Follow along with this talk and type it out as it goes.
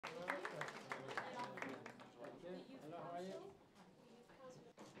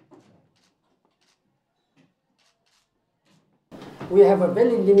we have a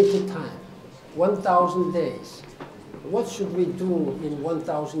very limited time, 1,000 days. What should we do in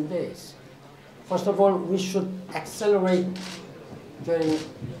 1,000 days? First of all, we should accelerate during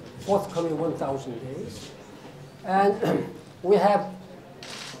forthcoming 1,000 days. And we have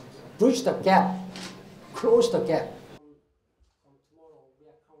bridged the gap, closed the gap. From tomorrow, we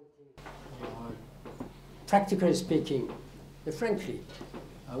are counting. Practically speaking, frankly,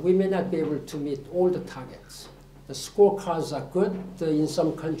 we may not be able to meet all the targets. The scorecards are good in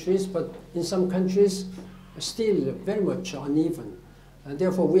some countries, but in some countries, still very much uneven. And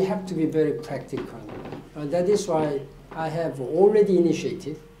therefore, we have to be very practical. And that is why I have already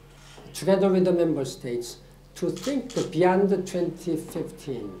initiated, together with the member states, to think beyond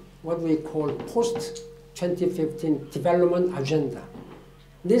 2015, what we call post-2015 development agenda.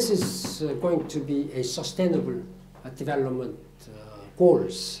 This is going to be a sustainable development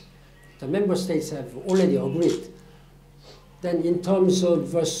goals. The member states have already agreed. Then in terms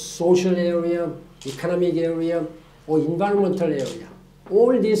of social area, economic area, or environmental area,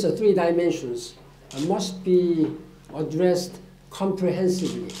 all these three dimensions must be addressed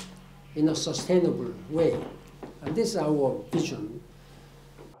comprehensively in a sustainable way. And this is our vision.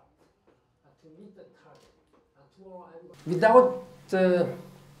 Without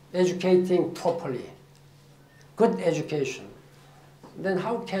educating properly, good education, then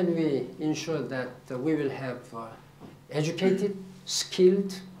how can we ensure that we will have educated,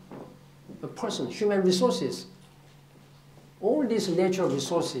 skilled person, human resources? All these natural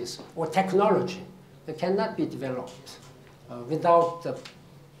resources or technology that cannot be developed without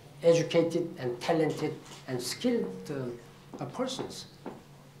educated and talented and skilled persons.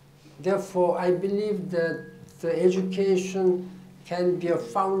 Therefore, I believe that the education can be a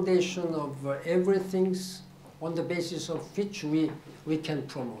foundation of everything on the basis of which we can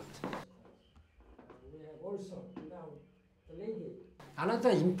promote. We have also now the lady.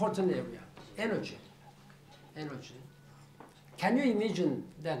 Another important area, energy. Energy. Can you imagine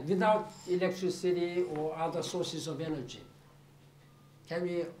that without electricity or other sources of energy, can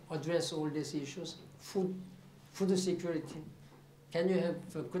we address all these issues? Food security. Can you have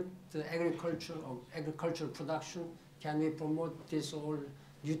good agriculture or agricultural production? Can we promote this all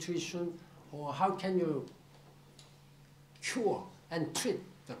nutrition? Or how can you cure and treat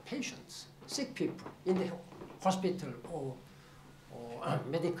the patients, sick people in the hospital or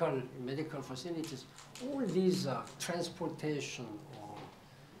medical facilities? All these transportation or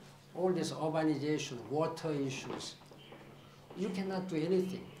all this urbanization, water issues, you cannot do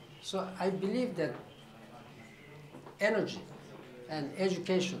anything. So I believe that energy and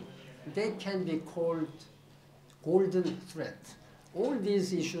education, they can be called golden thread. All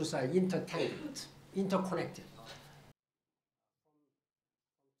these issues are intertangled, interconnected.